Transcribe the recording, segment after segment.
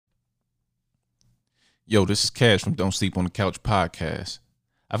Yo, this is Cash from Don't Sleep on the Couch podcast.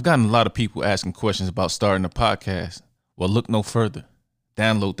 I've gotten a lot of people asking questions about starting a podcast. Well, look no further.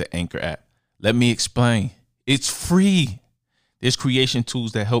 Download the Anchor app. Let me explain. It's free. There's creation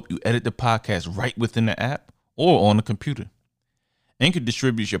tools that help you edit the podcast right within the app or on the computer. Anchor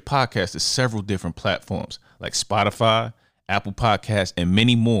distributes your podcast to several different platforms like Spotify, Apple Podcasts, and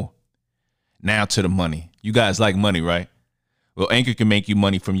many more. Now to the money. You guys like money, right? Well, Anchor can make you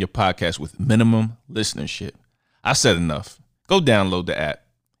money from your podcast with minimum listenership. I said enough. Go download the app.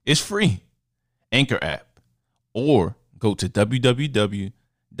 It's free. Anchor app. Or go to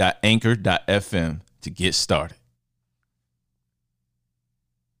www.anchor.fm to get started.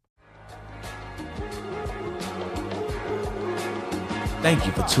 Thank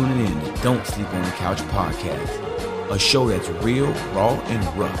you for tuning in to Don't Sleep on the Couch podcast, a show that's real, raw,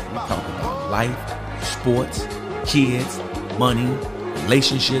 and rough. We talk about life, sports, kids, money,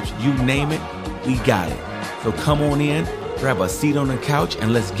 relationships, you name it, we got it. So come on in, grab a seat on the couch,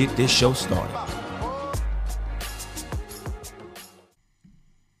 and let's get this show started.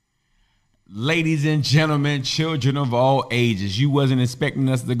 Ladies and gentlemen, children of all ages, you wasn't expecting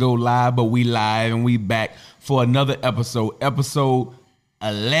us to go live, but we live and we back for another episode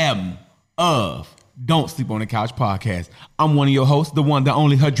 11 of Don't Sleep on the Couch podcast. I'm one of your hosts, the one, the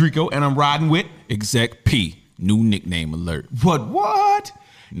only Hadrico, and I'm riding with Exec P. New nickname alert. What?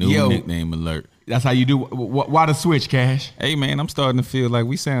 New nickname alert. That's how you do. Why the switch, Cash? Hey man, I'm starting to feel like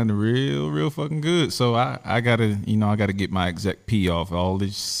we sounding real fucking good. So I gotta get my Exec P off all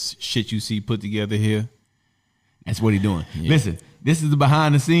this shit you see put together here. That's what he doing. Yeah. Listen, this is the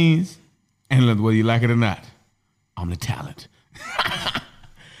behind the scenes, and whether you like it or not, I'm the talent.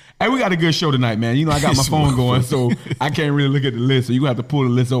 Hey, we got a good show tonight, man. You know, I got my phone going, so I can't really look at the list. So you gonna have to pull the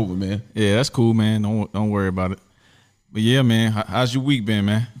list over, man. Yeah, that's cool, man. Don't worry about it. But yeah, man, how's your week been,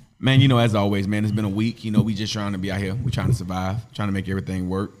 man? Man, you know, as always, man, it's been a week. You know, we just trying to be out here. We trying to survive, trying to make everything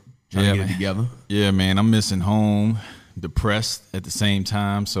work, trying to get it together. Yeah, man, I'm missing home, depressed at the same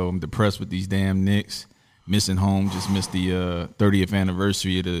time. So I'm depressed with these damn Knicks. Missing home, just missed the 30th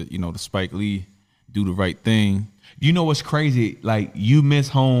anniversary of the Spike Lee Do the Right Thing. You know what's crazy? Like, you miss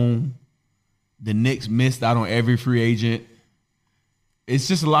home. The Knicks missed out on every free agent. It's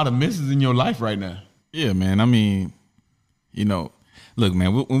just a lot of misses in your life right now. Yeah, man. I mean, you know, look,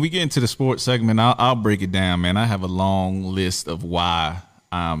 man, when we get into the sports segment, I'll break it down, man. I have a long list of why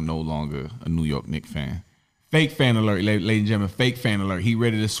I'm no longer a New York Knicks fan. Fake fan alert, ladies and gentlemen. Fake fan alert. He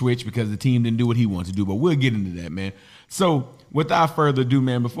ready to switch because the team didn't do what he wanted to do, but we'll get into that, man. So without further ado,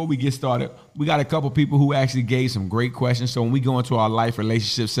 man, before we get started, we got a couple people who actually gave some great questions. So when we go into our life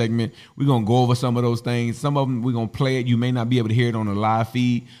relationship segment, we're going to go over some of those things. Some of them we're going to play it. You may not be able to hear it on the live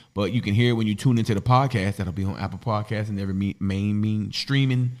feed, but you can hear it when you tune into the podcast. That'll be on Apple Podcasts and every main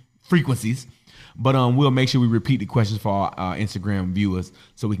streaming frequencies. But we'll make sure we repeat the questions for our Instagram viewers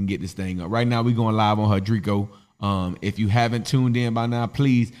so we can get this thing up. Right now, we're going live on Hadrico. If you haven't tuned in by now,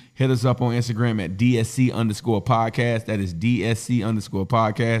 please hit us up on Instagram at DSC_podcast. That is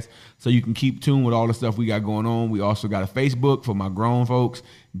DSC_podcast. So you can keep tuned with all the stuff we got going on. We also got a Facebook for my grown folks,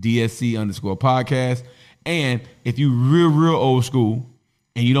 DSC_podcast. And if you real old school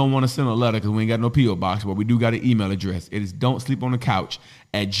and you don't want to send a letter because we ain't got no P.O. box, but we do got an email address. It is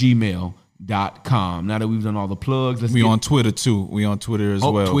don'tsleeponthecouch@gmail.com. Now that we've done all the plugs, we on Twitter too. We on Twitter as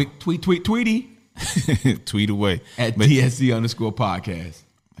well. Tweety. Tweet away at DSC_podcast.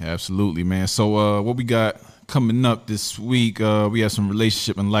 Absolutely, man. So what we got coming up this week? We have some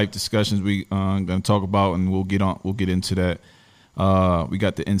relationship and life discussions we gonna talk about, and we'll get into that. We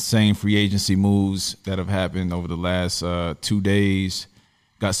got the insane free agency moves that have happened over the last 2 days.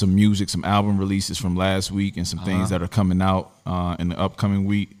 Got some music, some album releases from last week, and some things that are coming out in the upcoming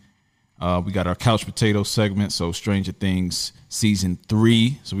week. We got our Couch Potato segment, so Stranger Things season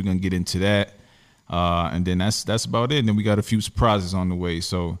 3. So we're gonna get into that, and then that's about it. And then we got a few surprises on the way.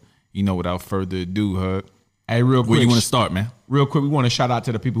 So without further ado, Hud. Hey, real quick, where you want to start, man? Real quick, we want to shout out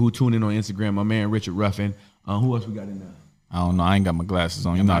to the people who tune in on Instagram. My man Richard Ruffin. Who else we got in there? I don't know. I ain't got my glasses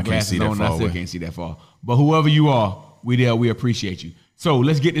on. I can't see that far. I still can't see that far. But whoever you are, we there. We appreciate you. So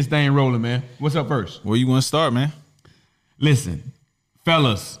let's get this thing rolling, man. What's up first? Where you want to start, man? Listen.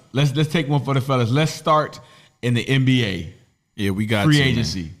 Fellas, let's take one for the fellas. Let's start in the NBA. Yeah, we got free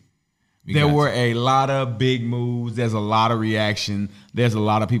agency. There were a lot of big moves. There's a lot of reaction. There's a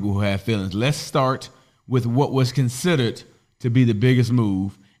lot of people who have feelings. Let's start with what was considered to be the biggest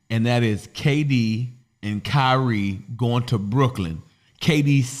move, and that is KD and Kyrie going to Brooklyn.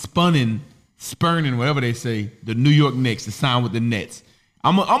 KD spurning, whatever they say, the New York Knicks to sign with the Nets.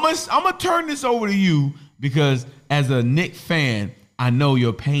 I'm gonna turn this over to you because as a Knicks fan, I know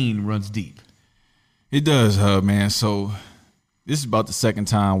your pain runs deep. It does, man. So this is about the second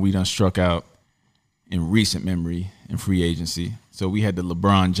time we done struck out in recent memory in free agency. So we had the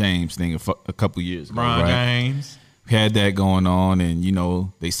LeBron James thing a couple years ago. LeBron right? James. We had that going on, and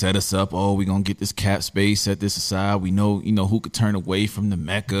they set us up. Oh, we're gonna get this cap space, set this aside. We know, who could turn away from the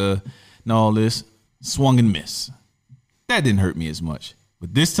Mecca and all this. Swung and miss. That didn't hurt me as much.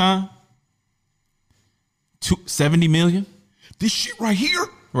 But this time, $70 million. This shit right here.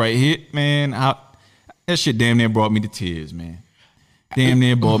 Right here, man. That shit damn near brought me to tears, man. Damn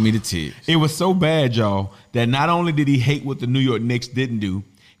near brought me to tears. It was so bad, y'all, that not only did he hate what the New York Knicks didn't do,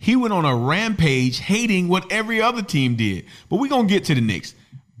 he went on a rampage hating what every other team did. But we're going to get to the Knicks.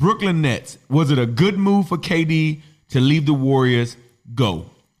 Brooklyn Nets, was it a good move for KD to leave the Warriors? Go.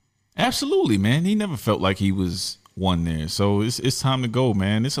 Absolutely, man. He never felt like he was one there. So it's time to go,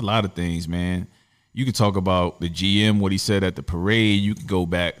 man. It's a lot of things, man. You can talk about the GM, what he said at the parade. You can go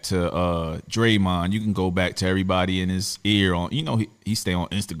back to Draymond. You can go back to everybody in his ear on, he stay on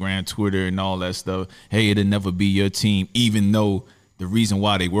Instagram, Twitter, and all that stuff. Hey, it'll never be your team, even though the reason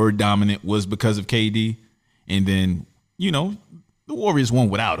why they were dominant was because of KD. And then, the Warriors won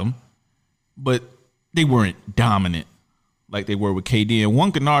without him, but they weren't dominant like they were with KD. And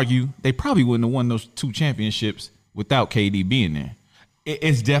one can argue they probably wouldn't have won those 2 championships without KD being there.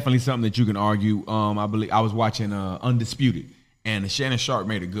 It's definitely something that you can argue. I believe I was watching Undisputed, and Shannon Sharp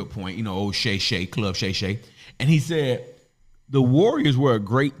made a good point. Old Shay, Club Shay. And he said the Warriors were a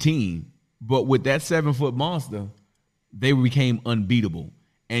great team, but with that 7-foot monster, they became unbeatable.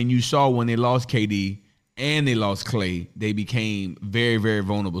 And you saw when they lost KD and they lost Clay, they became very, very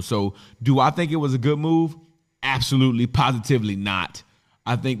vulnerable. So do I think it was a good move? Absolutely, positively not.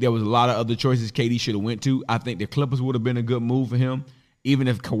 I think there was a lot of other choices KD should have went to. I think the Clippers would have been a good move for him. Even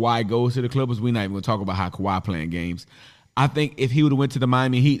if Kawhi goes to the Clippers, we're not even going to talk about how Kawhi playing games. I think if he would have went to the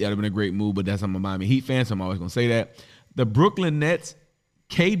Miami Heat, that would have been a great move, but I'm a Miami Heat fan, so I'm always going to say that. The Brooklyn Nets,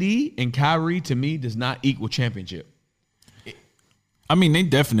 KD and Kyrie, to me, does not equal championship. I mean, they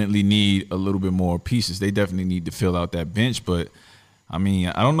definitely need a little bit more pieces. They definitely need to fill out that bench, but, I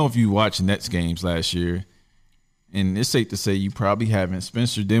don't know if you watched Nets games last year, and it's safe to say you probably haven't.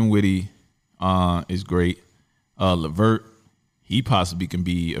 Spencer Dinwiddie is great. LeVert, he possibly can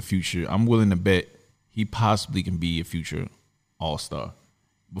be a future. I'm willing to bet he possibly can be a future all-star.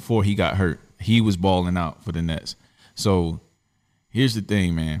 Before he got hurt, he was balling out for the Nets. So here's the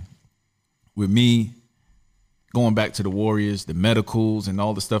thing, man. With me going back to the Warriors, the medicals, and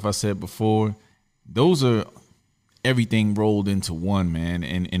all the stuff I said before, those are everything rolled into one, man,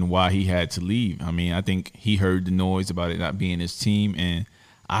 and why he had to leave. I think he heard the noise about it not being his team, and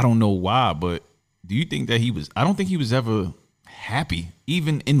I don't know why, but do you think that I don't think he was ever happy,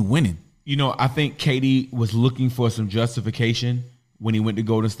 even in winning. I think KD was looking for some justification when he went to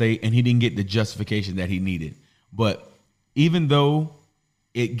Golden State, and he didn't get the justification that he needed. But even though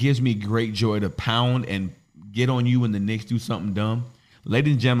it gives me great joy to pound and get on you when the Knicks do something dumb,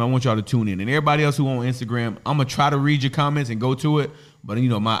 ladies and gentlemen, I want y'all to tune in. And everybody else who on Instagram, I'm going to try to read your comments and go to it. But,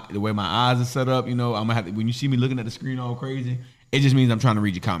 the way my eyes are set up, I'm going to have to, when you see me looking at the screen all crazy, it just means I'm trying to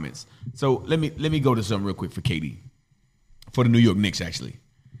read your comments. So let me go to something real quick for KD. For the New York Knicks, actually.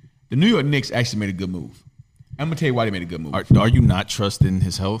 The New York Knicks actually made a good move. I'm going to tell you why they made a good move. Are you not trusting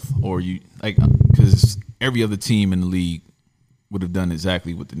his health? Or because every other team in the league would have done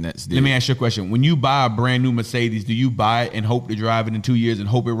exactly what the Nets did. Let me ask you a question. When you buy a brand new Mercedes, do you buy it and hope to drive it in 2 years and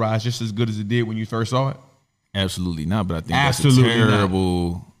hope it rides just as good as it did when you first saw it? Absolutely not, but I think that's a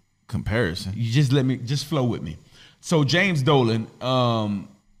terrible comparison. You just flow with me. So James Dolan,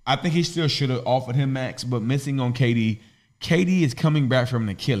 I think he still should have offered him max, but missing on KD. KD is coming back from an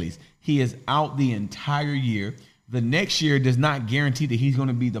Achilles. He is out the entire year. The next year does not guarantee that he's going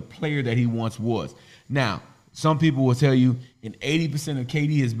to be the player that he once was. Now, some people will tell you an 80% of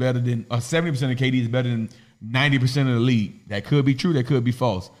KD is better than, or 70% of KD is better than 90% of the league. That could be true. That could be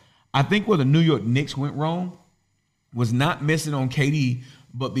false. I think where the New York Knicks went wrong was not missing on KD,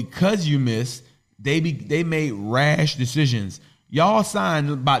 but because you missed, they made rash decisions. Y'all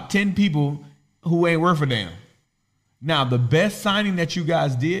signed about 10 people who ain't worth a damn. Now, the best signing that you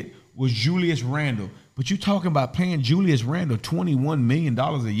guys did was Julius Randle. But you talking about paying Julius Randle $21 million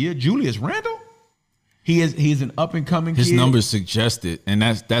a year? Julius Randle? He's an up-and-coming kid. His numbers suggest it, and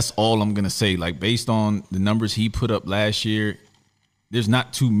that's all I'm going to say. Like, based on the numbers he put up last year, there's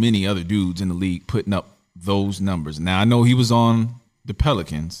not too many other dudes in the league putting up those numbers. Now, I know he was on the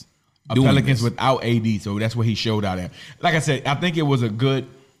Pelicans. Pelicans without AD, so that's what he showed out at. Like I said, I think it was a good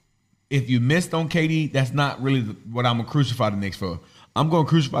 – if you missed on KD, that's not really what I'm going to crucify the Knicks for. I'm going to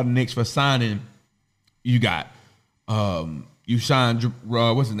crucify the Knicks for signing – you got you signed,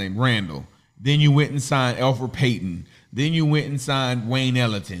 what's his name, Randall. Then you went and signed Elfrid Payton. Then you went and signed Wayne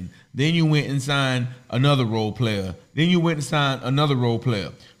Ellington. Then you went and signed another role player. Then you went and signed another role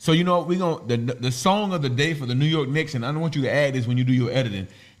player. So you know what, we gonna the song of the day for the New York Knicks, and I don't want you to add this when you do your editing.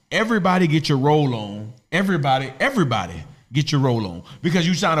 Everybody get your roll on. Everybody get your roll on, because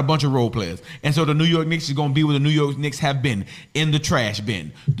you signed a bunch of role players. And so the New York Knicks is going to be where the New York Knicks have been, in the trash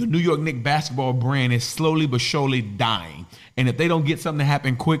bin. The New York Knicks basketball brand is slowly but surely dying. And if they don't get something to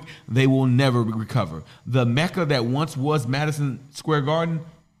happen quick, they will never recover. The Mecca that once was Madison Square Garden,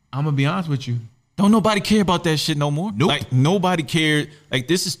 I'm going to be honest with you. Don't nobody care about that shit no more. Nope. Like, nobody cared. Like,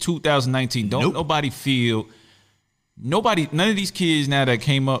 this is 2019. Don't nobody feel, none of these kids now that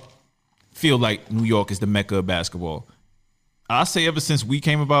came up feel like New York is the Mecca of basketball. I say ever since we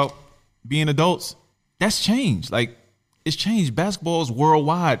came about being adults, that's changed. Like, it's changed. Basketball is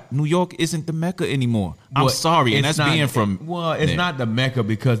worldwide. New York isn't the Mecca anymore. I'm sorry, and that's being from. Well, it's not the Mecca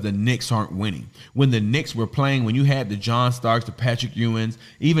because the Knicks aren't winning. When the Knicks were playing, when you had the John Starks, the Patrick Ewings,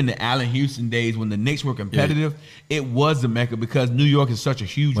 even the Allen Houston days, when the Knicks were competitive, it was the Mecca because New York is such a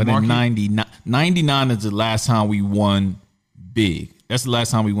huge market. But in 99 is the last time we won big. That's the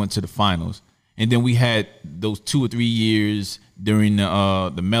last time we went to the finals. And then we had those 2 or 3 years during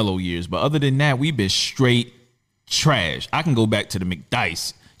the mellow years. But other than that, we've been straight trash. I can go back to the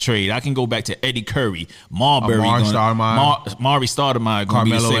McDyess trade. I can go back to Eddie Curry, Marbury, Maury Stoudemire,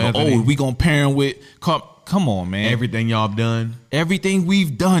 Carmelo Anthony. we gonna pair him with. Come on, man. Everything y'all have done. Everything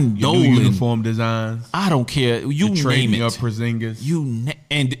we've done. Your new uniform designs. I don't care. You name it. Trading up Porzingis.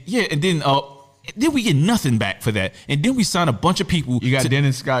 And then we get nothing back for that. And then we sign a bunch of people. You got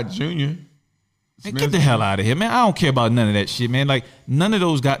Dennis Scott Jr. Man, get the hell out of here, man. I don't care about none of that shit, man. Like, none of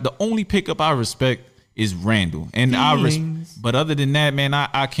those guys. The only pickup I respect is Randall. And but other than that, man,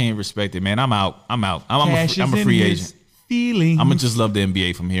 I can't respect it, man. I'm out. I'm a free agent. I'm gonna just love the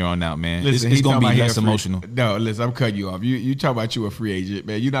NBA from here on out, man. Listen, it's gonna be less emotional. No, listen, I'm cutting you off. You talk about you a free agent,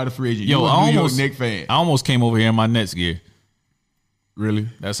 man. You're not a free agent. Yo, You're a New York Knicks fan. I almost came over here in my Nets gear. Really?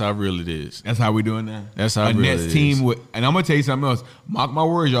 That's how real it is. That's how we doing now. That's how real Nets it is. team with, and I'm gonna tell you something else. Mark my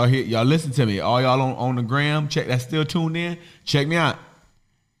words, y'all. Y'all listen to me. All y'all on the gram, check that's still tuned in. Check me out.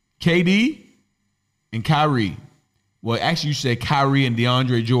 KD and Kyrie. Well, actually, you said Kyrie and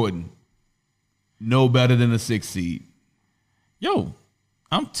DeAndre Jordan. No better than a 6 seed. Yo,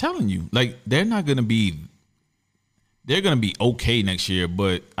 I'm telling you, like, they're gonna be okay next year,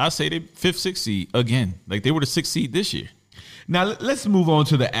 but I say they 5th, 6th seed again. Like, they were the 6th seed this year. Now, let's move on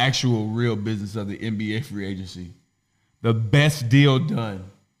to the actual real business of the NBA free agency. The best deal done.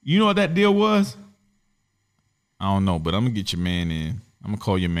 You know what that deal was? I don't know, but I'm going to get your man in. I'm going to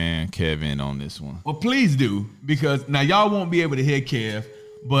call your man Kev in on this one. Well, please do, because now y'all won't be able to hear Kev,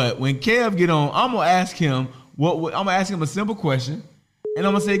 but when Kev get on, I'm going to ask him a simple question, and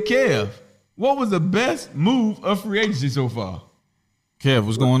I'm going to say, Kev, what was the best move of free agency so far? Kev,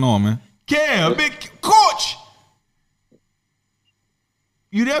 what's going on, man? Kev, big coach.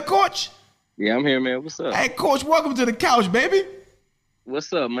 You there, Coach? Yeah, I'm here, man. What's up? Hey, Coach, welcome to the couch, baby.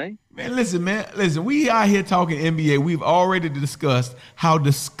 What's up, man? Man, listen. We out here talking NBA. We've already discussed how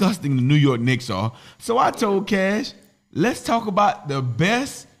disgusting the New York Knicks are. So I told Cash, let's talk about the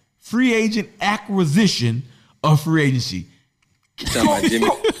best free agent acquisition of free agency.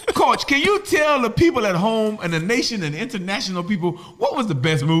 Coach, can you tell the people at home and the nation and international people what was the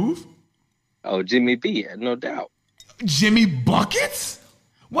best move? Oh, Jimmy B, no doubt. Jimmy Buckets?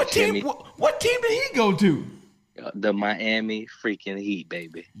 What team did he go to? The Miami freaking Heat,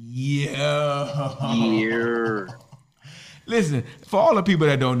 baby. Yeah. Listen, for all the people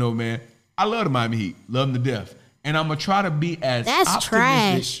that don't know, man, I love the Miami Heat. Love them to death. And I'm going to try to be as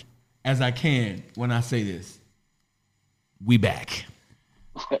optimistic as I can when I say this. We back.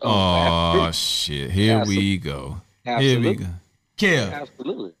 Oh, shit. Here we go. Absolutely. Kev.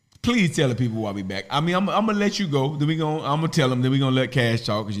 Absolutely. Please tell the people why we back. I mean, I'm gonna let you go. Then I'm gonna tell them. Then we gonna let Cash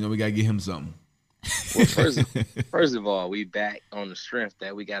talk because we gotta get him something. Well, first of all, we back on the strength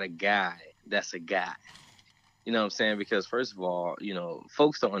that we got a guy that's a guy. You know what I'm saying? Because first of all,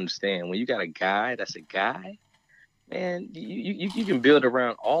 folks don't understand when you got a guy that's a guy, man. You can build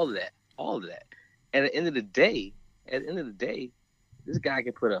around all of that. And at the end of the day, this guy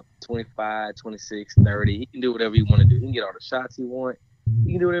can put up 25, 26, 30. He can do whatever he want to do. He can get all the shots he want.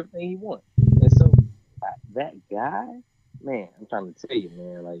 He can do everything he wants. And so that guy, man, I'm trying to tell you,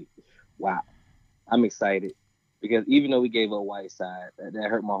 man, like, wow. I'm excited because even though we gave up Whiteside, that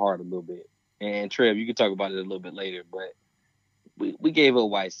hurt my heart a little bit. And Trev, you can talk about it a little bit later, but we gave up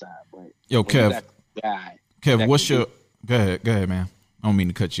Whiteside. But yo, Kev, guy, what's your? Go ahead, man. I don't mean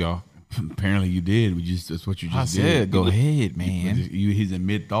to cut you off. Apparently you did. That's what you just I said, did. go ahead, man. He's in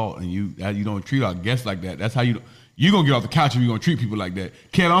mid thought, and you don't treat our guests like that. That's how you gonna get off the couch if you gonna treat people like that.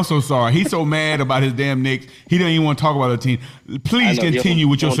 Ken, I'm so sorry. He's so mad about his damn Knicks. He doesn't even want to talk about the team. Please continue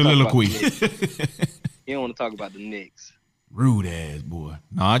with your soliloquy. You don't want to talk about the Knicks. Rude ass boy.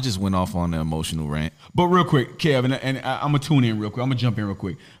 No, I just went off on the emotional rant. But real quick, Kevin, and I'm gonna tune in real quick. I'm gonna jump in real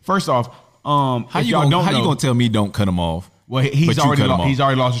quick. First off, How you gonna tell me don't cut him off? Well, he's already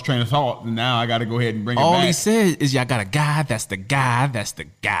lost his train of thought, and now I got to go ahead and bring it back. All he said is, y'all got a guy. That's the guy. That's the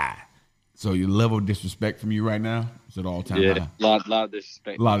guy. So your level of disrespect from you right now is at all time high. Lot of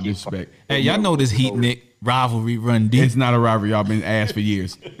disrespect. A lot of disrespect. Hey, y'all know this Heat Knick rivalry run deep. It's not a rivalry. Y'all been asked for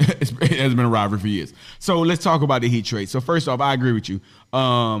years. It has been a rivalry for years. So let's talk about the Heat trade. So first off, I agree with you.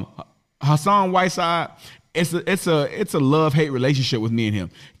 Hassan Whiteside, it's a love-hate relationship with me and him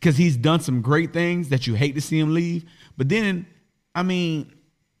because he's done some great things that you hate to see him leave. But then, I mean,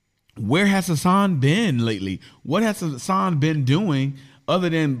 where has Hassan been lately? What has Hassan been doing other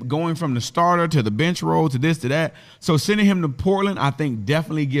than going from the starter to the bench role to this to that? So sending him to Portland, I think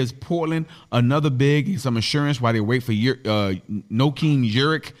definitely gives Portland another big and some assurance while they wait for Nokeem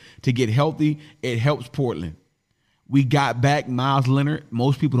Urich to get healthy. It helps Portland. We got back Miles Leonard.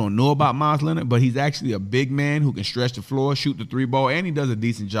 Most people don't know about Miles Leonard, but he's actually a big man who can stretch the floor, shoot the three ball, and he does a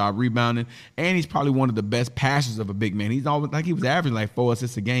decent job rebounding. And he's probably one of the best passers of a big man. He's always like he was averaging like 4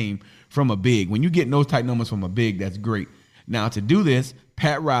 assists a game from a big. When you get those type numbers from a big, that's great. Now to do this,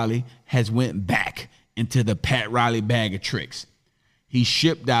 Pat Riley has went back into the Pat Riley bag of tricks. He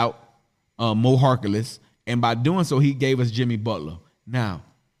shipped out Mo Harkless, and by doing so, he gave us Jimmy Butler. Now,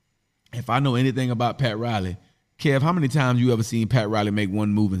 if I know anything about Pat Riley, Kev, how many times you ever seen Pat Riley make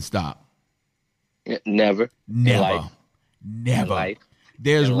one move and stop? Never. Never.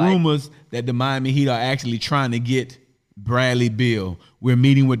 There's rumors that the Miami Heat are actually trying to get Bradley Beal. We're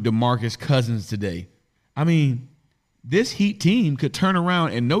meeting with DeMarcus Cousins today. I mean, this Heat team could turn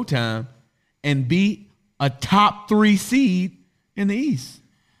around in no time and be a top 3 seed in the East.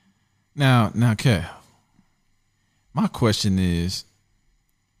 Now, Kev, my question is,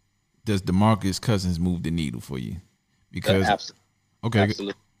 does DeMarcus Cousins move the needle for you? Because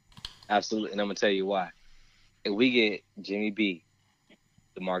absolutely, and I'm gonna tell you why. If we get Jimmy B,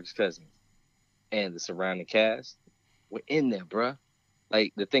 DeMarcus Cousins, and the surrounding cast, we're in there, bruh.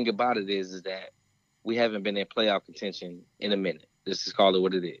 Like the thing about it is that we haven't been in playoff contention in a minute. Let's just call it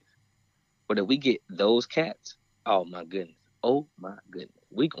what it is. But if we get those cats, oh my goodness,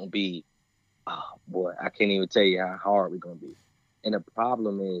 we gonna be, oh boy, I can't even tell you how hard we're gonna be. And the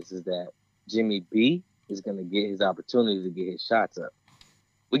problem is that Jimmy B is going to get his opportunity to get his shots up.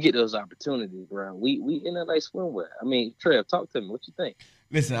 We get those opportunities, bro. We in a nice swimwear. I mean, Trev, talk to me. What you think?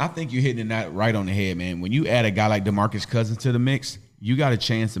 Listen, I think you're hitting that right on the head, man. When you add a guy like DeMarcus Cousins to the mix, you got a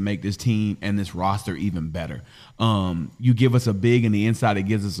chance to make this team and this roster even better. You give us a big in the inside. It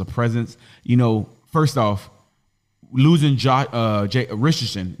gives us a presence. You know, first off, losing Jay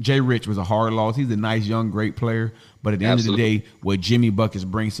Rich was a hard loss. He's a nice, young, great player. But at the end of the day, what Jimmy Buckets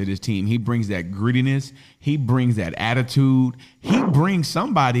brings to this team, he brings that grittiness. He brings that attitude. He brings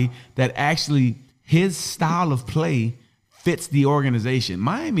somebody that actually his style of play fits the organization.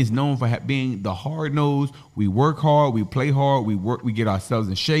 Miami is known for being the hard-nosed. We work hard. We play hard. We get ourselves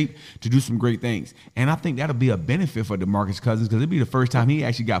in shape to do some great things. And I think that'll be a benefit for DeMarcus Cousins because it'll be the first time he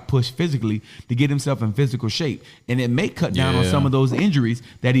actually got pushed physically to get himself in physical shape. And it may cut down on some of those injuries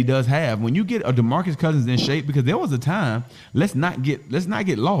that he does have. When you get a DeMarcus Cousins in shape, because there was a time, let's not get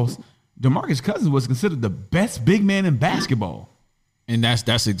lost, DeMarcus Cousins was considered the best big man in basketball. And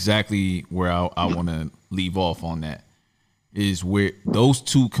that's exactly where I want to leave off on that. Is where those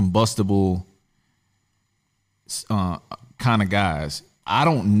two combustible kind of guys, I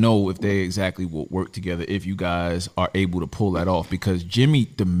don't know if they exactly will work together if you guys are able to pull that off because Jimmy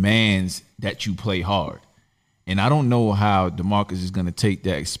demands that you play hard. And I don't know how DeMarcus is going to take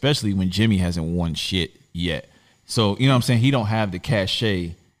that, especially when Jimmy hasn't won shit yet. So, you know what I'm saying? He don't have the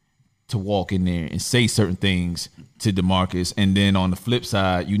cachet to walk in there and say certain things to DeMarcus. And then on the flip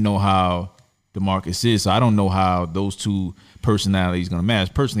side, you know how DeMarcus is. So I don't know how those two personalities going to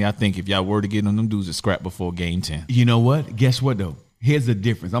match. Personally, I think if y'all were to get on them dudes a scrap before game 10. You know what? Guess what, though? Here's the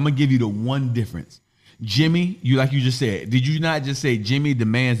difference. I'm going to give you the one difference. Jimmy, like you just said, did you not just say Jimmy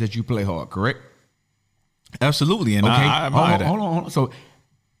demands that you play hard, correct? Absolutely. And I admire that. Hold on. So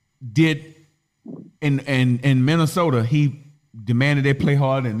did in Minnesota, he demanded they play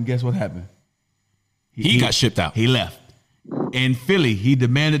hard, and guess what happened? He got shipped out. He left. In Philly, he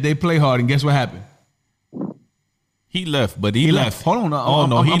demanded they play hard, and guess what happened? He left, but he left. Hold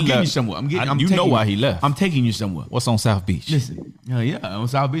on. I'm getting you somewhere. You know why he left. I'm taking you somewhere. What's on South Beach? Listen, yeah, on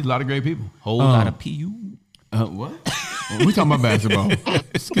South Beach, a lot of great people. Whole lot of PU. What? We talking about basketball.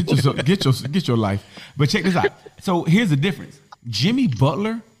 Get your life. But check this out. So here's the difference. Jimmy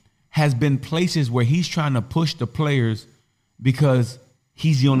Butler has been places where he's trying to push the players because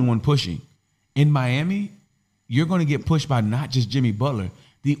he's the only one pushing. In Miami, you're going to get pushed by not just Jimmy Butler.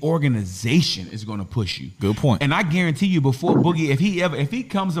 The organization is going to push you. Good point. And I guarantee you, before Boogie, if he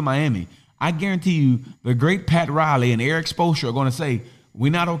comes to Miami, I guarantee you the great Pat Riley and Eric Spoelstra are going to say,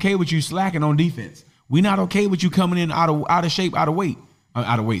 we're not okay with you slacking on defense. We're not okay with you coming in out of shape, out of weight.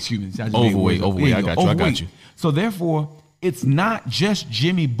 Excuse me. Overweight. I got you. So therefore, it's not just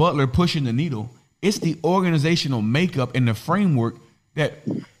Jimmy Butler pushing the needle. It's the organizational makeup and the framework that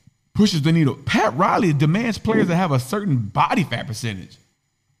pushes the needle. Pat Riley demands players that have a certain body fat percentage.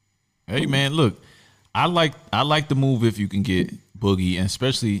 Hey man, look, I like the move if you can get Boogie, and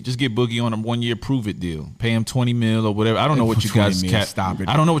especially just get Boogie on a 1-year prove it deal. Pay him $20 million or whatever. I don't know what you guys stop it.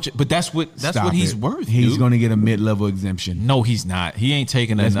 I don't know but that's what he's worth. He's going to get a mid-level exemption. No, he's not. He ain't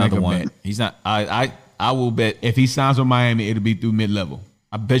taking another one. Bet. He's not. I will bet if he signs with Miami, it'll be through mid-level.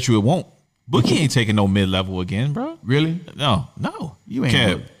 I bet you it won't. Boogie ain't taking no mid-level again, bro. Really? No. You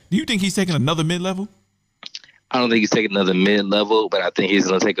ain't. Do you think he's taking another mid-level? I don't think he's taking another mid-level, but I think he's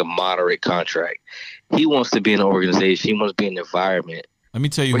going to take a moderate contract. He wants to be in an organization. He wants to be in an environment Let me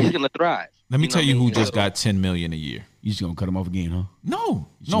tell you where he's going to thrive. Let me tell you who just got $10 million a year. You just going to cut him off again, huh? No.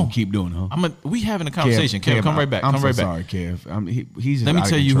 Keep doing, huh? We having a conversation. Kev, come right back. I'm sorry, Kev. Let me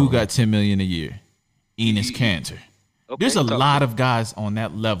tell you who got $10 million a year. Enes Kanter. Okay, there's a lot of guys on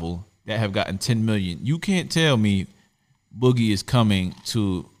that level that have gotten $10 million. You can't tell me Boogie is coming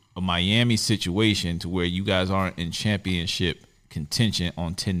to a Miami situation to where you guys aren't in championship contention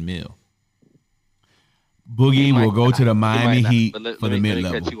on $10 million. Boogie will go to the Miami Heat for the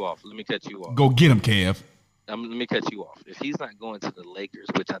mid-level. Let me cut you off. Go get him, Kev. Let me cut you off. If he's not going to the Lakers,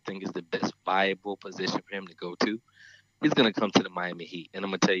 which I think is the best viable position for him to go to, he's going to come to the Miami Heat. And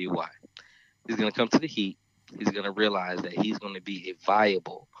I'm going to tell you why. He's going to come to the Heat. He's going to realize that he's going to be a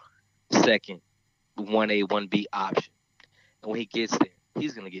viable second 1A, 1B option. And when he gets there,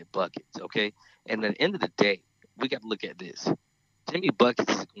 he's going to get buckets, okay? And at the end of the day, we got to look at this. Jimmy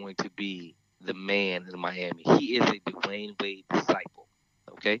Buckets is going to be the man in Miami. He is a Dwayne Wade disciple,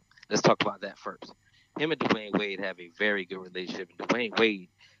 okay? Let's talk about that first. Him and Dwayne Wade have a very good relationship. And Dwayne Wade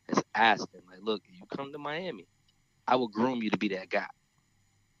has asked him, like, look, if you come to Miami, I will groom you to be that guy.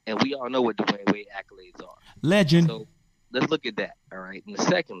 And we all know what Dwayne Wade accolades are. Legend. So let's look at that, all right? And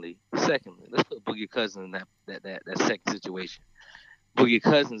secondly, let's put Boogie Cousins in that second situation. Boogie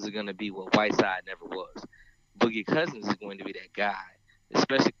Cousins is going to be what Whiteside never was. Boogie Cousins is going to be that guy,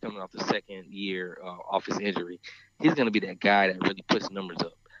 especially coming off the second year off his injury. He's going to be that guy that really puts numbers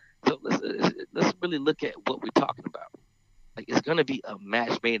up. So let's really look at what we're talking about. Like, it's going to be a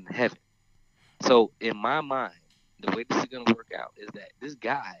match made in heaven. So in my mind, the way this is going to work out is that this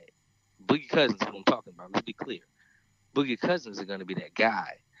guy, Boogie Cousins, is what I'm talking about. Let's be clear. Boogie Cousins is going to be that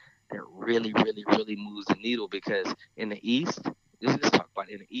guy that really, really, really moves the needle, because in the East, let's talk about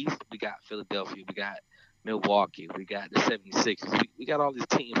it. In the East, we got Philadelphia, we got Milwaukee, we got the 76ers. We got all these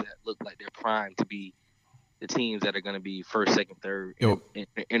teams that look like they're primed to be the teams that are going to be first, second, third,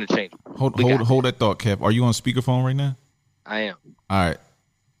 interchangeable. Hold that thought, Kev. Are you on speakerphone right now? I am. All right.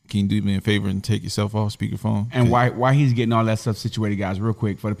 Can you do me a favor and take yourself off speakerphone? And why he's getting all that stuff situated, guys, real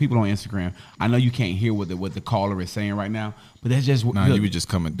quick, for the people on Instagram, I know you can't hear what the caller is saying right now, but that's just... Nah, you would just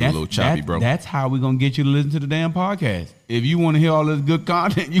come and do a little choppy, bro. That's how we're going to get you to listen to the damn podcast. If you want to hear all this good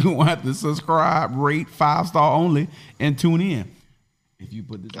content, you're going to have to subscribe, rate, 5-star only, and tune in. If you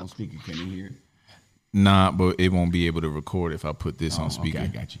put this on speaker, can you hear it? Nah, but it won't be able to record if I put this on speaker. Okay, I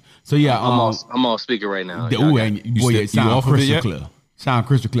got you. So, yeah. I'm on speaker right now. You sound crystal clear. Sound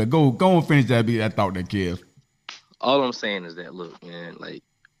crystal clear. Go and finish that thought there, Kev. All I'm saying is that, look, man, like,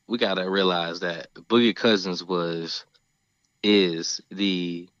 we got to realize that Boogie Cousins is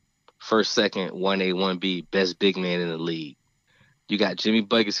the first, second, 1A, 1B best big man in the league. You got Jimmy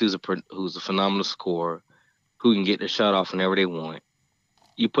Buckets, who's a phenomenal scorer, who can get their shot off whenever they want.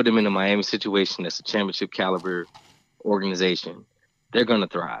 You put them in a Miami situation that's a championship caliber organization, they're going to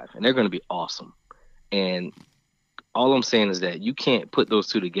thrive, and they're going to be awesome. And all I'm saying is that you can't put those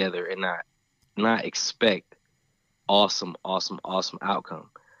two together and not expect awesome outcome.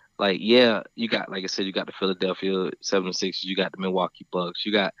 Like, yeah, you got, like I said, you got the Philadelphia 76ers, you got the Milwaukee Bucks,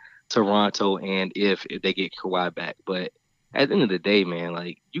 you got Toronto, and if they get Kawhi back. But at the end of the day, man,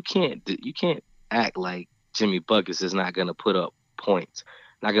 like, you can't act like Jimmy Buckets is not going to put up points,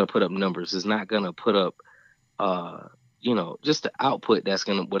 not going to put up numbers, is not going to put up just the output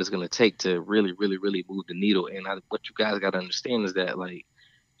what it's gonna take to really, really, really move the needle. And what you guys got to understand is that like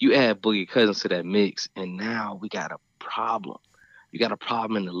you add Boogie Cousins to that mix, and now we got a problem. You got a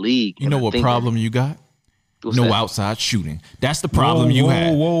problem in the league. You know what problem you got? No that? Outside shooting. That's the problem you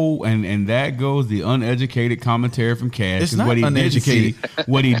had. Whoa, and that goes the uneducated commentary from Cash. It's not what he uneducated.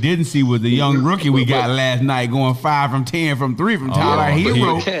 What he didn't see was the young rookie we got last night going 5 from 10 from 3 from Tyler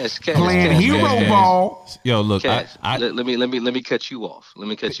Hero playing hero ball. Yo, look, Cash, let me cut you off.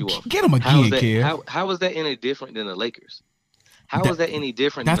 Get him again, kid. How is that any different than the Lakers? How is that any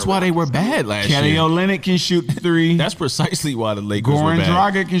different? That's why they were bad last Kelly year. Olynyk can shoot the 3. That's precisely why the Lakers Goran were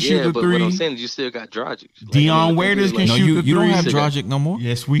bad. Dragic can shoot the but 3. what I'm saying is you still got Dragic. Dion Waiters can shoot the 3. You don't have Dragic no more?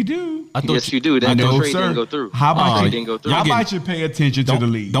 Yes, we do. Yes, you do. That trade didn't go through. How about didn't go through? How about you pay attention to the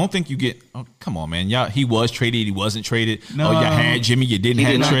league? Don't think you get. Oh, come on, man. Y'all, he was traded. He wasn't traded. No. Oh, you had Jimmy. You didn't He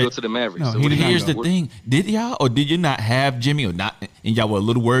have did not trade. go to the Mavericks. No, So he did not Here's go. the thing: did y'all or did you not have Jimmy or not? And y'all were a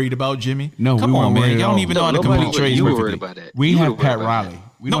little worried about Jimmy. No, come we on, weren't man. worried at Y'all all. don't even know how to Nobody- complete trades. You were perfectly. worried about that. We You have were worried Pat about Riley. that.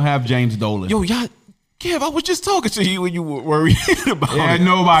 We don't have James Dolan. Yo, y'all. Kev, I was just talking to you when you were worried about Yeah, it.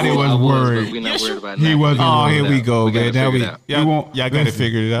 nobody I was but worried. we're not worried about He that. wasn't Oh, worried. here we go, We gotta man. Now figure we it out. y'all got to listen,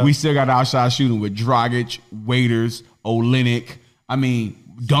 figure it out. We still got outside shooting with Dragic, Waiters, Olynyk. I mean,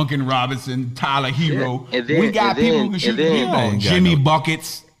 Duncan Robinson, Tyler Hero. Yeah. And then- we got and people then- who can shoot and the then- ball. Ain't got Jimmy no-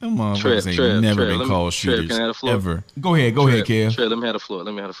 Buckets. Them motherfuckers Trev, ain't never Trev, been let me- called Trev, shooters can I have the floor? ever. Go ahead, Kev. Trey, let me have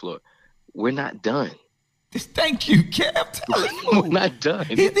the floor. We're not done. Thank you, Kev. Tell us. We're not done.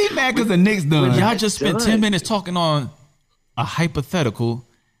 He's mad because the Knicks done. Y'all just spent done. 10 minutes talking on a hypothetical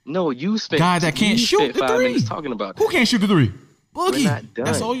No, you spent guy that can't you shoot spent the 5 three. minutes talking about Who that. can't shoot the 3? We're boogie. not done.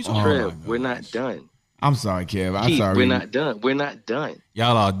 That's all you talking Trev, about. we're not done. I'm sorry, Kev. I'm Keith, sorry. we're not done. We're not done.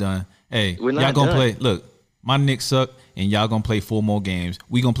 Y'all all done. Hey, We're not y'all gonna done. play. Look, my Knicks suck, and y'all gonna play 4 more games.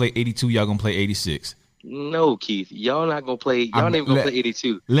 We gonna play 82. Y'all gonna play 86. No, Keith, y'all not gonna play. Y'all not even gonna play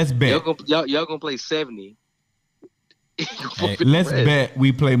 82. Let's bet. Y'all gonna play 70. Let's bet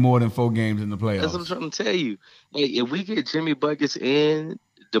we play more than 4 games in the playoffs. That's what I'm trying to tell you. Hey, if we get Jimmy Buckets and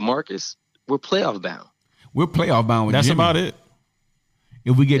DeMarcus, we're playoff bound. We're playoff bound with That's Jimmy. about it.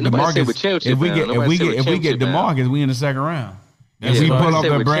 If we get Nobody said we're DeMarcus, championship if we bound. get Nobody said we're DeMarcus, championship we in the second round. That's If we right. pull off Nobody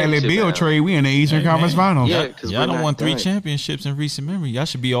said the we're Bradley championship Beal bound. trade, we in the Eastern Hey, Conference man. Finals. Yeah, because Y'all done won 3 championships in recent memory. Y'all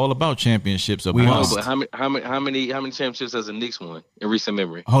should be all about championships. Or We No, bust. but how many championships has the Knicks won in recent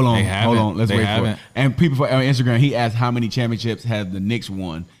memory? Hold They on. haven't. Let's They wait for haven't. it. And people for on Instagram, he asked how many championships have the Knicks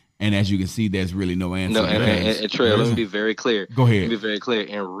won, and as you can see, there's really no answer. No, to and, that. and Trey, let me be very clear. Go ahead. Let me be very clear.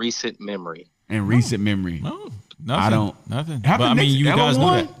 In recent memory, in recent memory, No, nothing. I don't- Nothing. Have But the I mean, Knicks you ever guys knew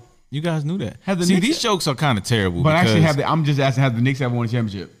won? that. You guys knew that. Have the See, Knicks- these jokes are kind of terrible. but actually, because I'm just asking, have the Knicks ever won a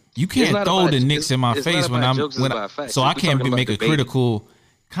championship? you It's can't not throw about- the Knicks it's- in my it's not face when about I'm jokes, it's when about facts. so I We're can't talking make a about debating. critical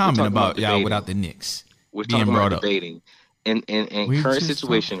comment talking about about y'all debating. without the Knicks we're being talking brought about up. debating. In We current just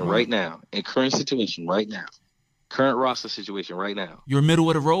situation talked right now, current roster situation right now. You're middle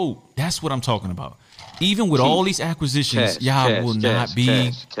of the road. That's what I'm talking about. Even with all these acquisitions, y'all will not be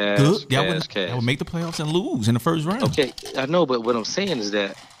good. Y'all will make the playoffs and lose in the first round. Okay, I know, but what I'm saying is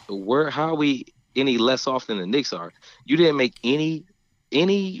that how are we any less off than the Knicks are? You didn't make any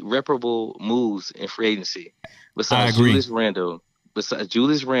reparable moves in free agency besides agree.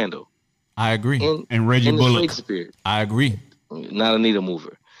 Julius Randle. I agree. And Reggie in the Bullock. trade period. I agree. Not a needle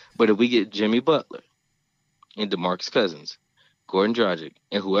mover. But if we get Jimmy Butler and DeMarcus Cousins, Gordon Dragic,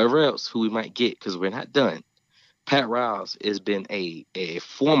 and whoever else who we might get, because we're not done, Pat Riles has been a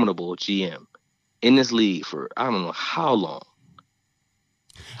formidable GM in this league for I don't know how long.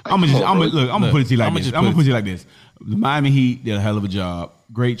 I'm gonna put it to you like I'ma this. just I'm gonna put put it like this. The Miami Heat did a hell of a job.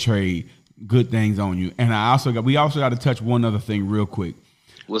 Great trade. Good things on you. And we also got to touch one other thing real quick.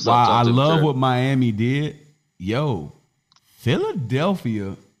 What's While I up, love what Miami did,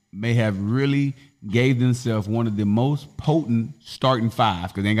 Philadelphia may have really gave themselves one of the most potent starting 5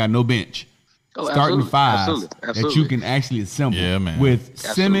 because they ain't got no bench. Starting absolutely, 5s that absolutely. you can actually assemble. Yeah, man. With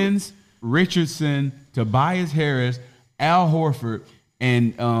Absolutely. Simmons, Richardson, Tobias Harris, Al Horford,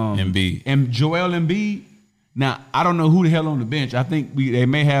 and Embiid. and Joel Embiid. Now I don't know who the hell on the bench. I think they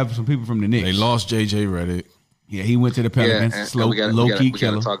may have some people from the Knicks. They lost J.J. Redick. Yeah, he went to the Pelicans. and we Low key gotta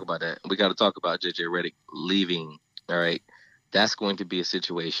killer. talk about that. We got to talk about JJ Redick leaving. All right, that's going to be a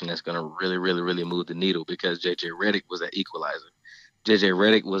situation that's going to really, really, really move the needle because JJ Redick was that equalizer. JJ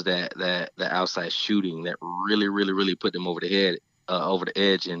Redick was that outside shooting that really, really, really put them over the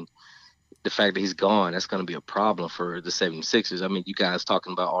edge, and the fact that he's gone, that's going to be a problem for the 76ers. I mean, you guys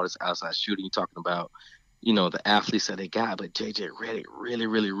talking about all this outside shooting, you're talking about, the athletes that they got, but JJ Redick really,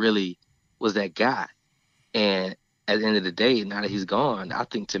 really, really was that guy. And at the end of the day, now that he's gone, I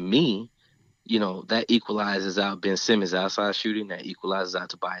think to me, that equalizes out Ben Simmons' outside shooting. That equalizes out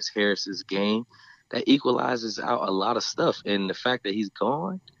Tobias Harris's game. That equalizes out a lot of stuff. And the fact that he's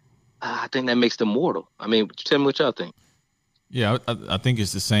gone, I think that makes them mortal. I mean, tell me what y'all think. Yeah, I think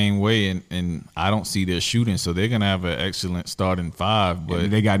it's the same way, and I don't see their shooting, so they're gonna have an excellent starting five.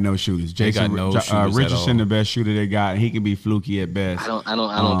 But they got no shooters. They got no shooters Richardson, at all. the best shooter they got. He can be fluky at best. I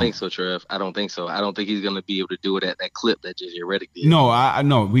don't think so, Trev. I don't think so. I don't think he's gonna be able to do it at that clip that JJ Redick did. No, I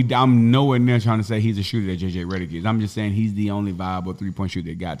know. I'm nowhere near trying to say he's a shooter that JJ Redick is. I'm just saying he's the only viable 3-point shooter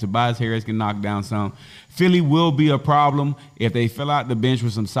they got. Tobias Harris can knock down some. Philly will be a problem if they fill out the bench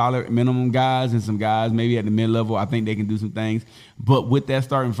with some solid minimum guys and some guys maybe at the mid level. I think they can do some things. But with that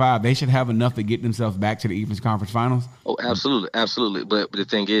starting five, they should have enough to get themselves back to the Eastern Conference Finals. Oh, absolutely, absolutely. But the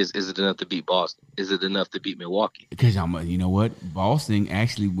thing is it enough to beat Boston? Is it enough to beat Milwaukee? Because you know what, Boston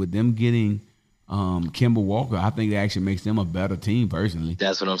actually, with them getting Kemba Walker, I think that actually makes them a better team personally.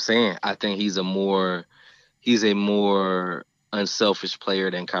 That's what I'm saying. I think he's a more unselfish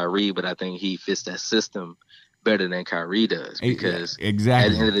player than Kyrie, but I think he fits that system better than Kyrie does, because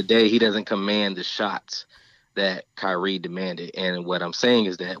exactly. At the end of the day, he doesn't command the shots that Kyrie demanded. And what I'm saying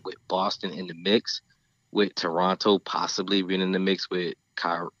is that with Boston in the mix, with Toronto possibly being in the mix with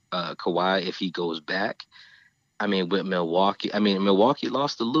Kawhi if he goes back, I mean, with Milwaukee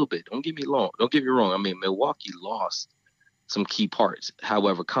lost a little bit. Don't get me wrong. I mean, Milwaukee lost some key parts.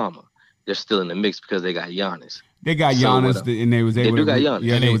 However, they're still in the mix because they got Giannis. They got Giannis, and they was able to. Got Giannis.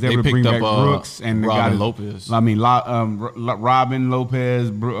 Yeah, they was able to bring back Brooks and Robin Lopez. I mean, Robin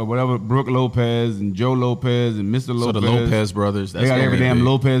Lopez, whatever, Brooke Lopez and Joe Lopez and Mr. Lopez. So the Lopez brothers. They got every damn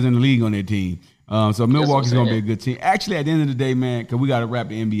Lopez in the league on their team. So Milwaukee's gonna be a good team. Actually, at the end of the day, man, because we got to wrap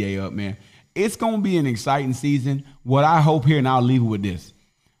the NBA up, man. It's gonna be an exciting season. What I hope here, and I'll leave it with this: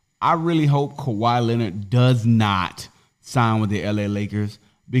 I really hope Kawhi Leonard does not sign with the LA Lakers,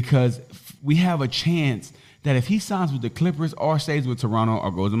 because we have a chance that if he signs with the Clippers or stays with Toronto or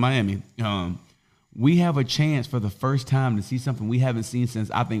goes to Miami, we have a chance for the first time to see something we haven't seen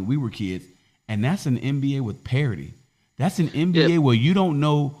since I think we were kids, and that's an NBA with parity. That's an NBA where you don't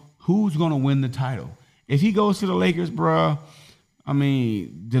know who's going to win the title. If he goes to the Lakers, bruh, I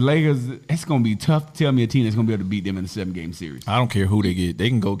mean, the Lakers, it's going to be tough to tell me a team that's going to be able to beat them in a 7-game series. I don't care who they get. They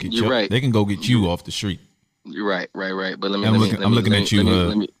can go get you. Right. They can go get you off the street. You're right. But I'm looking at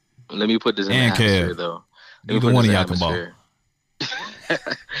you. Let me put this in the atmosphere, though. Either one of y'all can ball.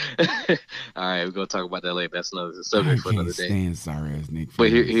 All right, we're gonna talk about that later. That's another subject for another day. Sorry ass Nick.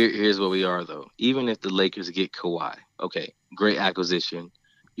 But here's where we are, though. Even if the Lakers get Kawhi, okay, great acquisition.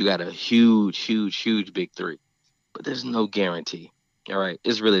 You got a huge big three, but there's no guarantee. All right,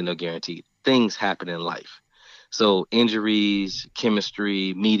 it's really no guarantee. Things happen in life, so injuries,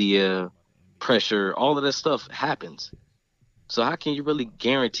 chemistry, media, pressure, all of that stuff happens. So how can you really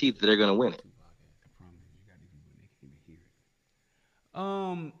guarantee that they're gonna win it?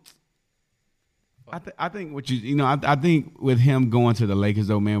 I think what I think with him going to the Lakers,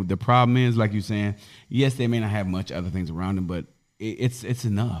 though, man, the problem is, like you're saying, yes, they may not have much other things around him, but it's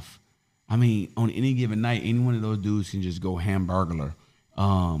enough. I mean, on any given night, any one of those dudes can just go hamburglar.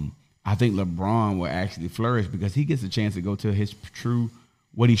 I think LeBron will actually flourish because he gets a chance to go to his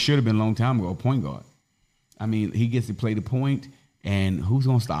what he should have been a long time ago, point guard. I mean, he gets to play the point, and who's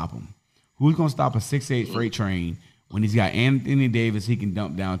going to stop him? Who's going to stop a 6'8" freight train when he's got Anthony Davis he can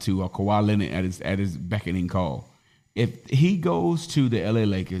dump down to, or Kawhi Leonard at his beckoning call? If he goes to the LA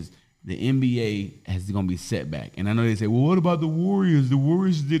Lakers, the NBA is going to be set back. And I know they say, well, what about the Warriors? The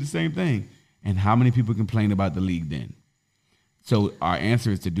Warriors did the same thing. And how many people complain about the league then? So our answer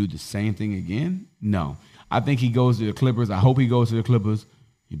is to do the same thing again? No. I think he goes to the Clippers. I hope he goes to the Clippers.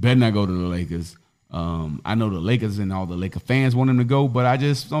 He better not go to the Lakers. I know the Lakers and all the Laker fans want him to go, but I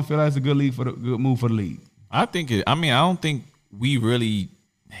just don't feel that's a good move for the league. I don't think we really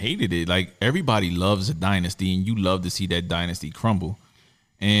hated it. Like, everybody loves a dynasty, and you love to see that dynasty crumble.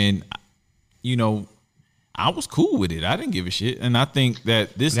 And, I was cool with it. I didn't give a shit. And I think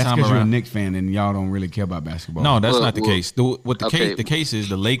that this time around, because you're a Knicks fan and y'all don't really care about basketball. No, that's not the case. The case is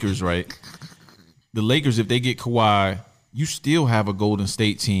the Lakers, right? The Lakers, if they get Kawhi, you still have a Golden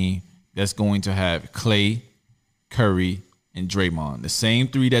State team that's going to have Clay, Curry, and Draymond. The same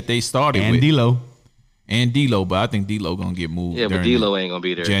three that they started with. And D'Lo, but I think D'Lo gonna get moved. Yeah, but D'Lo ain't gonna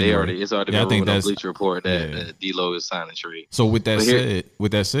be there. It's already been rumored on Bleacher Report that D'Lo is signing trade. So with that said,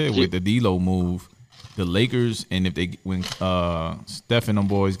 with the D'Lo move, the Lakers, and when Steph and them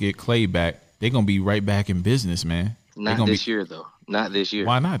boys get Clay back, they're gonna be right back in business, man. Not this year, though. Not this year.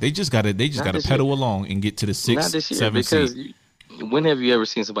 Why not? They just gotta pedal along and get to the 6th, 7th seed. When have you ever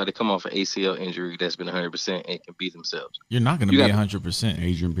seen somebody come off an ACL injury that's been 100% and can beat themselves? You're not gonna be 100%.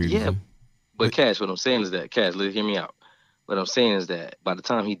 Adrian Peterson. Yeah. But Cash, what I'm saying is that Cash, hear me out. What I'm saying is that by the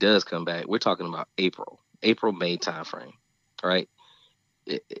time he does come back, we're talking about May timeframe, right?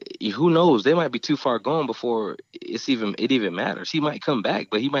 Who knows? They might be too far gone before it even matters. He might come back,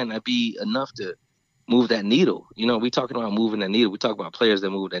 but he might not be enough to move that needle. You know, we talking about moving that needle. We talk about players that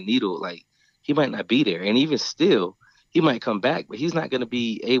move that needle. Like, he might not be there, and even still, he might come back, but he's not going to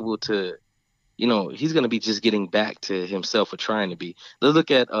be able to. You know, he's going to be just getting back to himself or trying to be. Let's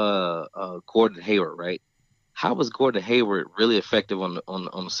look at Gordon Hayward, right? How was Gordon Hayward really effective on the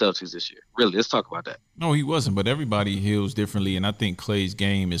Celtics this year? Really, let's talk about that. No, he wasn't, but everybody heals differently, and I think Klay's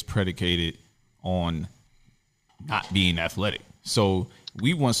game is predicated on not being athletic. So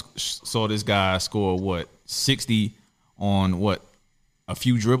we once saw this guy score, 60 on, a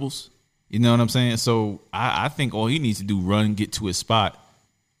few dribbles? You know what I'm saying? So I think all he needs to do, run, get to his spot,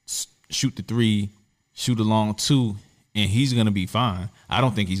 shoot the three, shoot a long two, and he's going to be fine. I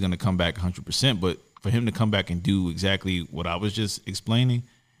don't think he's going to come back 100%, but for him to come back and do exactly what I was just explaining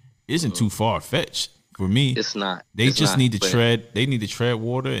isn't too far-fetched for me. It's not. They just need to tread. They need to tread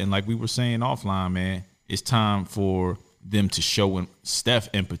water, and like we were saying offline, man, it's time for them to show, and Steph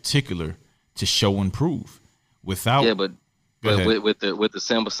in particular, to show and prove. Without, yeah, but with the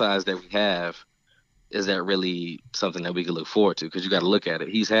sample size that we have, is that really something that we can look forward to? Because you got to look at it.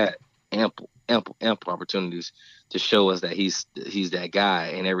 He's had ample opportunities to show us that he's that guy,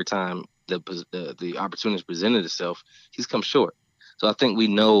 and every time the opportunity presented itself, he's come short. So I think we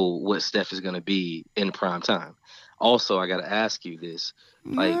know what Steph is going to be in prime time. Also, I got to ask you this,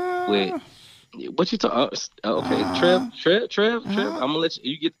 like, with what you talk? Okay, Trev, I'm gonna let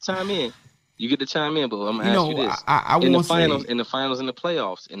you get the time in. You get to chime in, but I'm gonna ask you this: in the finals and the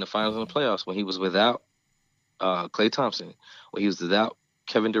playoffs, when he was without Klay Thompson, when he was without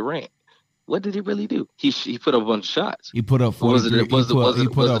Kevin Durant, what did he really do? He put up a bunch of shots. He put up 43. He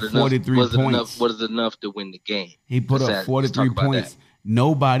put up 43 points. Was it enough to win the game? He put up 43 points.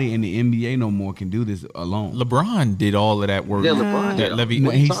 Nobody in the NBA no more can do this alone. LeBron did all of that work. Yeah, LeBron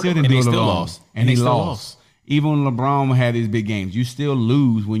did. He still didn't do it alone. Lost. And he lost. Even when LeBron had his big games, you still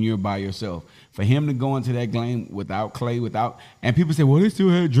lose when you're by yourself. For him to go into that game without Klay, and people say, well, they still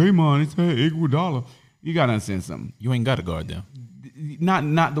had Draymond, they still had Iguodala. You got to understand something. You ain't got to guard them.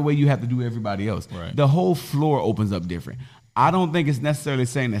 Not the way you have to do everybody else. Right. The whole floor opens up different. I don't think it's necessarily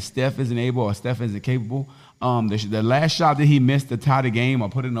saying that Steph isn't able or Steph isn't capable. The last shot that he missed to tie the game or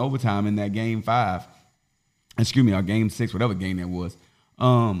put it in overtime in that game 5, or game 6, whatever game that was,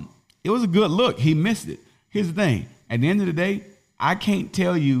 it was a good look. He missed it. Here's the thing. At the end of the day, I can't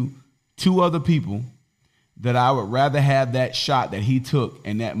tell you 2 other people that I would rather have that shot that he took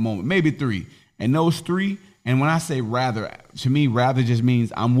in that moment. Maybe 3. And those 3, and when I say rather, to me, rather just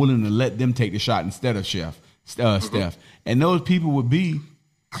means I'm willing to let them take the shot instead of Steph. And those people would be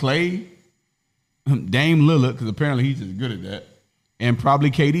Klay, Dame Lillard, because apparently he's just good at that, and probably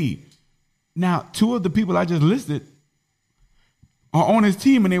KD. Now, 2 of the people I just listed are on his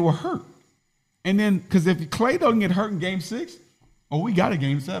team and they were hurt. And then, because if Klay doesn't get hurt in game 6, we got a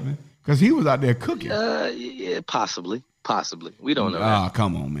game 7, because he was out there cooking. Yeah, possibly. We don't know that.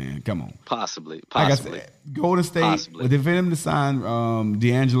 Come on, man. Come on. Possibly. Like I said, Golden State, for them to sign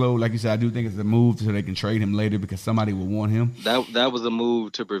D'Angelo, like you said, I do think it's a move so they can trade him later because somebody will want him. That was a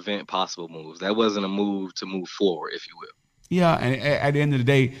move to prevent possible moves. That wasn't a move to move forward, if you will. Yeah, and at the end of the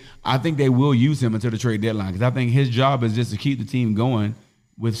day, I think they will use him until the trade deadline because I think his job is just to keep the team going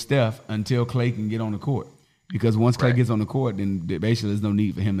with Steph until Klay can get on the court. Because once Klay gets on the court, then basically there's no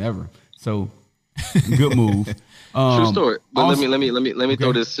need for him ever. So, good move. True story. But also, let me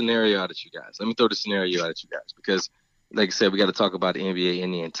throw this scenario out at you guys. Because, like I said, we got to talk about the NBA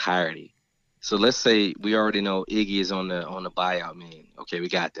in the entirety. So let's say we already know Iggy is on the buyout man. Okay, we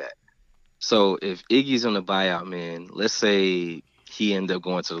got that. So if Iggy's on the buyout man, let's say he ended up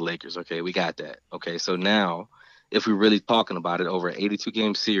going to the Lakers. Okay, we got that. Okay, so now if we're really talking about it over an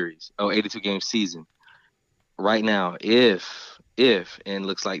 82-game season, right now, if and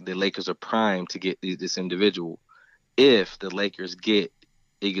looks like the Lakers are primed to get this individual, if the Lakers get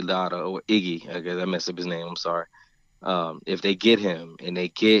Iggy, I guess I messed up his name, I'm sorry. If they get him and they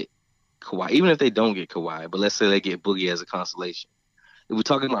get Kawhi, even if they don't get Kawhi, but let's say they get Boogie as a consolation. If we're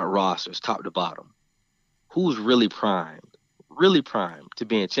talking about rosters, top to bottom, who's really primed to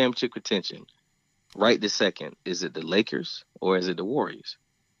be in championship contention right this second? Is it the Lakers or is it the Warriors?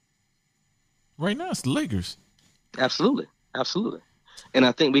 Right now, it's the Lakers. Absolutely. And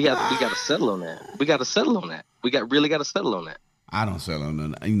I think we got to settle on that. We got to settle on that. Really got to settle on that. I don't settle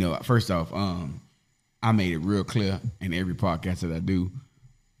on that. First off, I made it real clear in every podcast that I do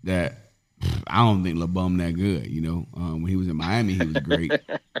that I don't think LeBum that good. When he was in Miami, he was great.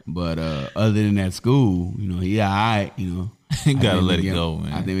 But other than that, school, he all right, You gotta let it go,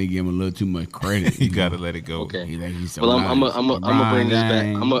 man. I think we give him a little too much credit. You gotta let it go. Okay. He's so Well, nice. I'm gonna bring this back.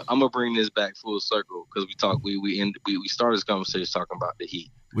 James. I'm gonna bring this back full circle because we started this conversation talking about the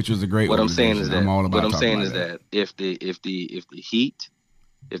Heat. Which was a great. What I'm saying is organization. that I'm all about what I'm talking saying about is that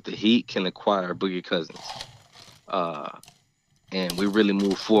if the Heat can acquire Boogie Cousins, and we really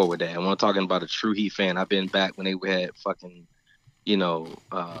move forward with that, and when I'm talking about a true Heat fan, I've been back when they had fucking,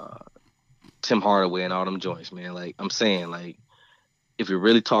 Tim Hardaway and all them joints, man. Like I'm saying, like if you're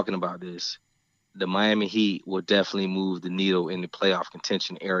really talking about this, the Miami Heat will definitely move the needle in the playoff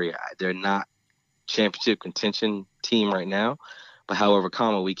contention area. They're not championship contention team right now, but however,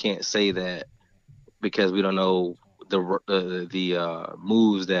 we can't say that because we don't know the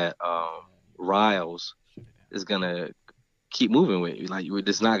moves that Riles is gonna keep moving with. Like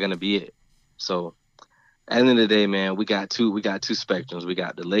it's not gonna be it. So at the end of the day, man, we got two spectrums. We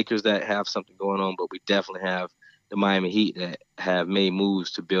got the Lakers that have something going on, but we definitely have the Miami Heat that have made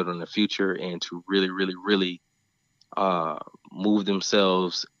moves to build on the future and to really, really, really move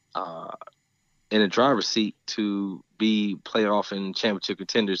themselves in a driver's seat to be playoff and championship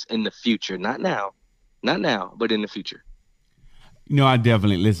contenders in the future. Not now, but in the future. I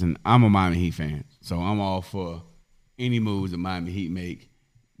definitely listen. I'm a Miami Heat fan, so I'm all for any moves that Miami Heat make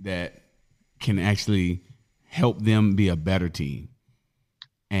that can actually help them be a better team.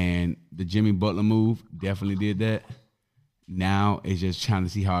 And the Jimmy Butler move definitely did that. Now it's just trying to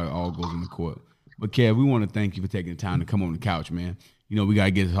see how it all goes in the court. But Kev, we want to thank you for taking the time to come on the couch, man. We got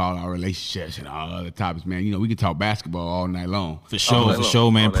to get all our relationships and all other topics, man. We can talk basketball all night long. For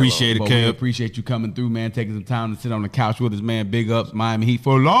sure, man. Appreciate it, But Kev. we appreciate you coming through, man, taking some time to sit on the couch with us, man. Big ups, Miami Heat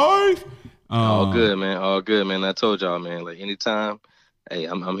for life. All good, man. All good, man. I told y'all, man, like anytime, hey,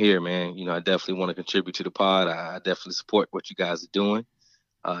 I'm here, man. I definitely want to contribute to the pod. I definitely support what you guys are doing.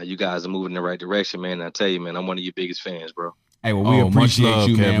 You guys are moving in the right direction, man. And I tell you, man, I'm one of your biggest fans, bro. Hey, well, we appreciate much love,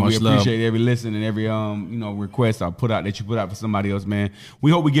 you, man. Kev, We much love. appreciate every listen and every request that you put out for somebody else, man. We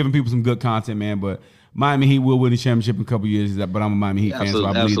hope we're giving people some good content, man. But Miami Heat will win the championship in a couple years. But I'm a Miami Heat fan, so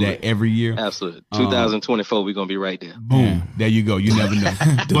I believe that every year. Absolutely. 2024, we're gonna be right there. Boom. There you go. You never know.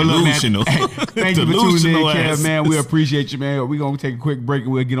 Delusional. But look, man, thank you for tuning in, Delusional Kev, ass. man. We appreciate you, man. We're gonna take a quick break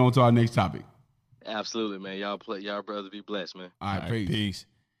and we'll get on to our next topic. Absolutely, man. Y'all brothers be blessed, man. All right, peace. Peace.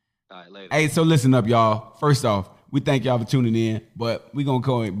 All right, later. Hey, so listen up, y'all. First off, we thank y'all for tuning in, but we're going to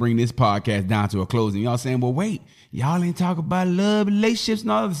go and bring this podcast down to a closing. Y'all saying, well, wait, y'all ain't talking about love, relationships,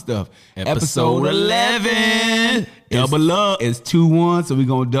 and all other stuff. Episode 11. Double up. It's 2-1, so we're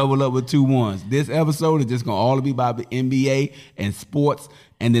going to double up with 2 1s. This episode is just going to all be about the NBA and sports.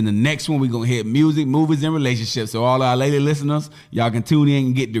 And then the next one, we're going to hit music, movies, and relationships. So all our lady listeners, y'all can tune in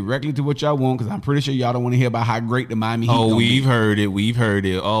and get directly to what y'all want, because I'm pretty sure y'all don't want to hear about how great the Miami Heat gonna We've be. heard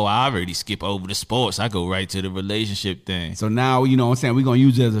it. Oh, I already skip over the sports. I go right to the relationship thing. So now, what I'm saying, we're going to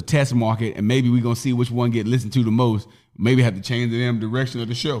use it as a test market, and maybe we're going to see which one get listened to the most. Maybe have to change the damn direction of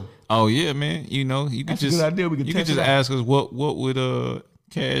the show. Oh yeah, man. You can That's a just good idea. We can you test can just it out. ask us what would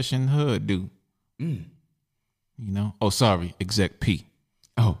Cash and Hud do? Oh, sorry, Exec P.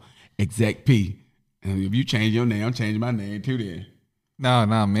 Oh, Exec P. And if you change your name, I'm changing my name too then. Nah,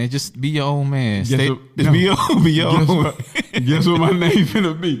 man. Just be your own man. Guess what- Be your Guess own. what, guess what my name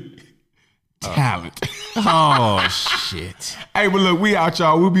finna be? Talent. Oh shit. Hey, but look, we out,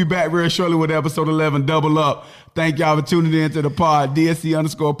 y'all. We'll be back very shortly with episode 11, Double Up. Thank y'all for tuning in to the pod,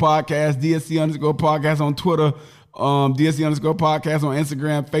 DSC_podcast, DSC_podcast on Twitter, DSC_podcast on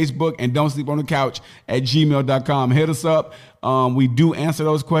Instagram, Facebook, and Don't Sleep on the Couch at gmail.com. Hit us up. We do answer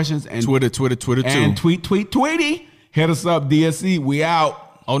those questions. And Twitter too. and tweety. Hit us up, DSC. We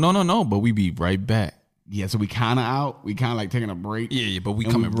out. Oh no, but we be right back. Yeah, so we kind of out. We kind of like taking a break. Yeah, but we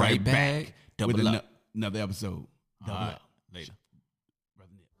And coming right back. with Double up. another episode. All right, later.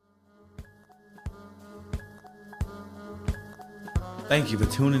 Thank you for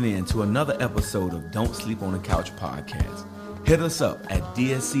tuning in to another episode of Don't Sleep on the Couch podcast. Hit us up at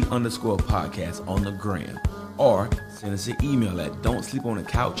DSC_podcast on the gram, or send us an email at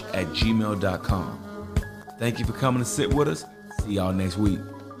don'tsleeponthecouch@gmail.com. Thank you for coming to sit with us. See y'all next week.